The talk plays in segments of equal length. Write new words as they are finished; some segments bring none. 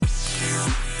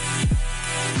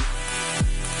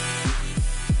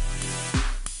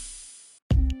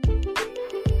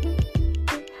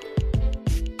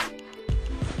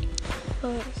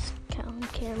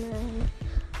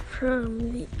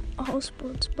All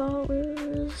Sports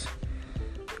Ballers.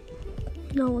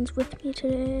 No one's with me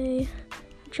today.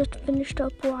 Just finished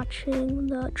up watching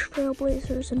the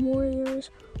Trailblazers and Warriors.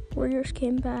 Warriors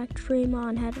came back.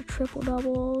 Draymond had a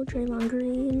triple-double. Draymond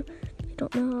Green, if you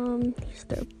don't know him, he's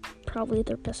probably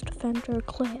their best defender.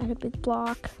 Clay had a big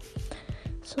block.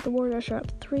 So the Warriors are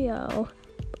up 3-0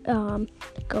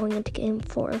 going into Game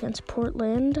 4 against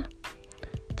Portland.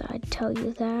 I'd tell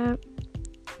you that.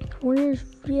 Warriors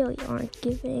really aren't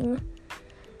giving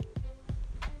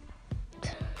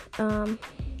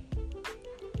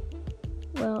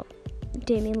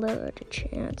Damian Lillard a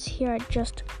chance. Here I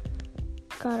just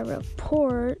got a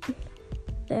report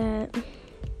that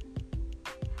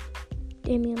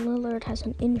Damian Lillard has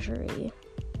an injury.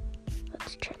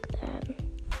 Let's check that.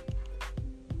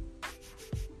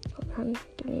 Hold on,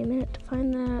 give me a minute to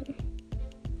find that.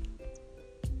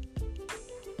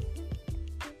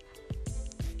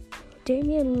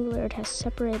 Damian Lillard has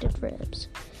separated ribs.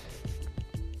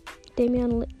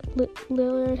 Damian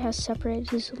Lillard has separated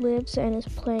his ribs and is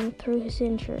playing through his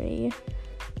injury.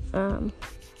 So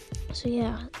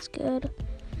yeah, that's good.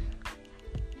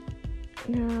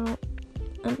 Now,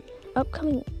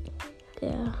 upcoming,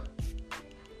 let's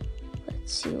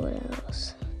see what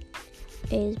else.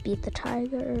 A's beat the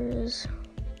Tigers.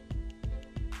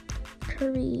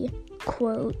 Curry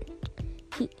quote,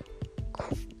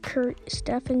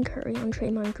 Stephen Curry on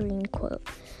Draymond Green quote.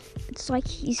 It's like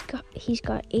he's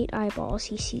got 8 eyeballs.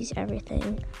 He sees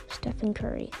everything. Stephen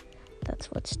Curry. That's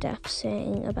what Steph's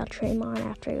saying about Draymond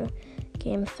after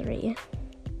Game 3.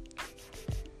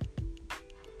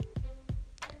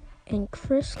 And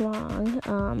Chris Long,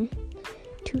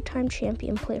 2-time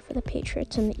champion player for the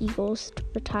Patriots and the Eagles,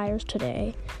 retires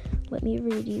today. Let me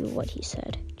read you what he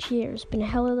said. Cheers. Been a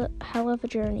hell of a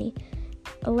journey.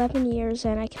 11 years,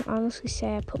 and I can honestly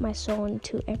say I put my soul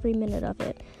into every minute of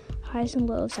it. Highs and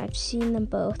lows, I've seen them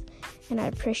both, and I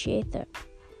appreciate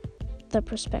the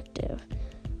perspective.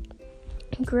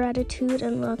 Gratitude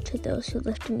and love to those who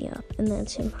lifted me up, and then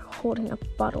him holding up a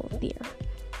bottle of beer.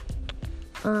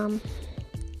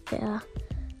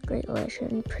 Great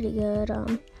legend, pretty good.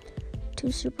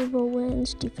 2 Super Bowl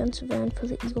wins, defensive end for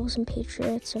the Eagles and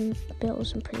Patriots and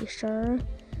Bills, I'm pretty sure.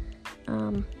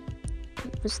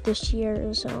 It was this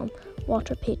year's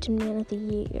Walter Payton Man of the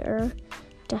Year.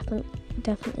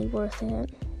 Definitely worth it.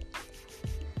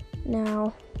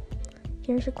 Now,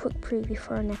 here's a quick preview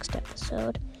for our next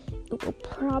episode. It will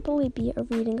probably be a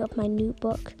reading of my new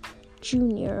book,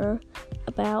 Junior,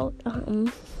 about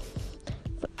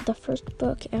the first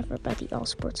book ever by the All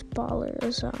Sports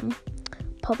Ballers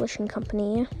publishing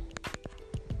company.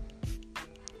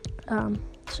 So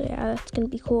yeah, that's gonna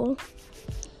be cool.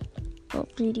 I'll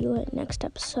read you it next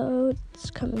episode. It's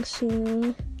coming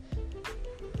soon.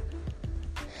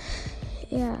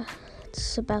 Yeah,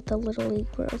 it's about the Little League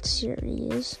World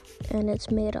Series, and it's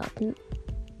made up.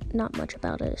 Not much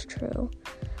about it is true.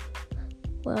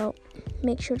 Well,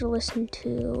 make sure to listen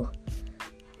to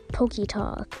Pokey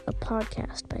Talk, a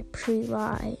podcast by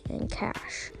Pre-Lie and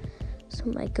Cash. Some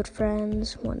of my good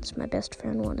friends. One's my best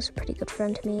friend, one is a pretty good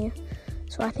friend to me.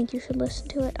 So I think you should listen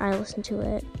to it. I listen to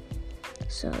it.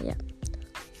 So yeah,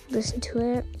 listen to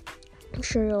it. I'm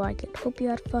sure you'll like it. Hope you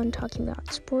had fun talking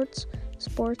about sports,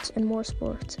 and more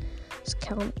sports.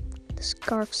 This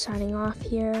Scarf signing off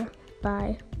here.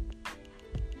 Bye.